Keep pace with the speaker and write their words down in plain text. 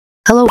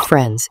Hello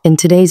friends, in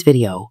today's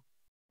video,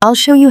 I'll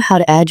show you how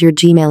to add your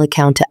Gmail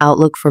account to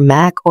Outlook for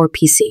Mac or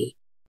PC.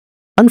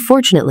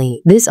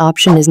 Unfortunately, this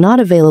option is not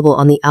available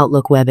on the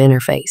Outlook web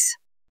interface.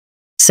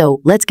 So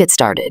let's get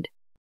started.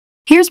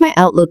 Here's my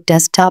Outlook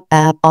desktop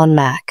app on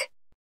Mac.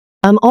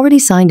 I'm already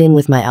signed in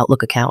with my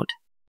Outlook account.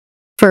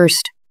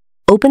 First,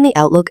 open the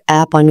Outlook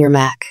app on your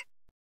Mac.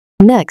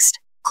 Next,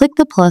 click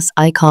the plus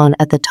icon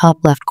at the top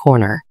left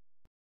corner.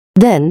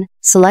 Then,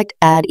 select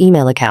Add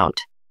Email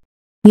Account.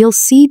 You'll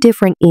see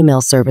different email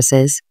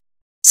services,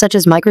 such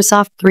as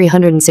Microsoft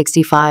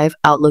 365,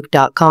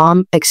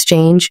 Outlook.com,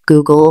 Exchange,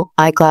 Google,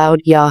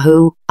 iCloud,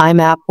 Yahoo,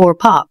 IMAP, or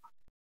POP.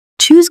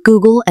 Choose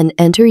Google and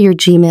enter your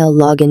Gmail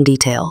login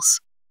details.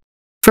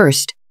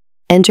 First,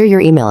 enter your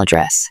email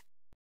address.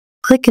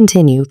 Click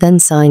Continue, then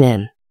sign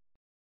in.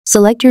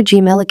 Select your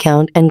Gmail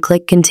account and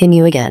click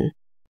Continue again.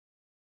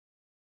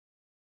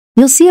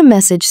 You'll see a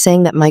message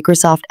saying that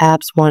Microsoft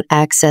apps want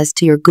access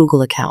to your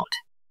Google account.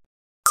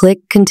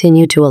 Click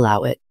Continue to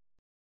allow it.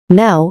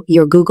 Now,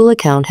 your Google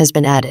account has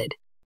been added.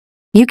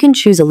 You can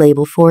choose a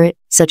label for it,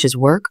 such as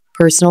work,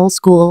 personal,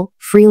 school,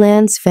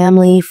 freelance,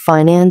 family,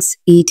 finance,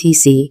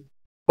 etc.,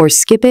 or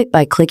skip it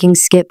by clicking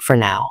Skip for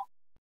now.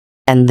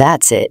 And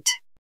that's it.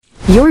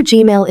 Your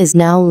Gmail is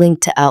now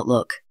linked to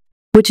Outlook,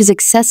 which is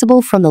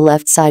accessible from the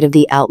left side of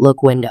the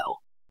Outlook window.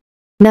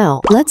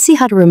 Now, let's see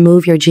how to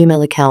remove your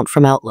Gmail account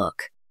from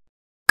Outlook.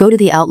 Go to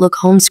the Outlook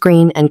home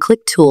screen and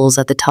click Tools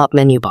at the top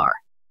menu bar.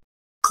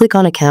 Click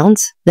on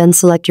Accounts, then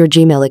select your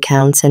Gmail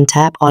accounts and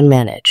tap on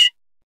Manage.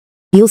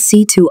 You'll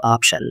see two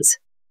options: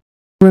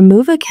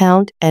 Remove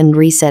Account and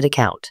Reset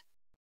Account.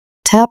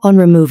 Tap on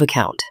Remove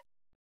Account.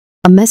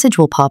 A message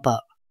will pop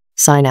up.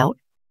 Sign out.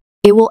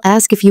 It will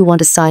ask if you want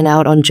to sign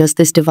out on just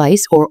this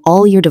device or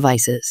all your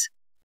devices.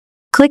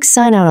 Click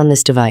Sign Out on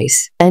this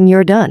device, and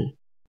you're done.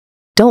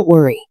 Don't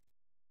worry.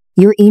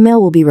 Your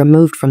email will be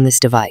removed from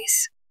this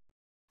device.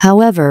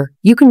 However,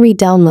 you can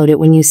re-download it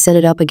when you set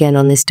it up again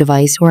on this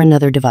device or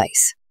another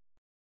device.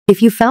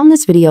 If you found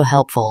this video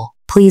helpful,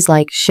 please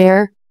like,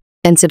 share,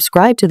 and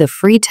subscribe to the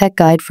free tech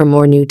guide for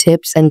more new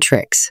tips and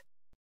tricks.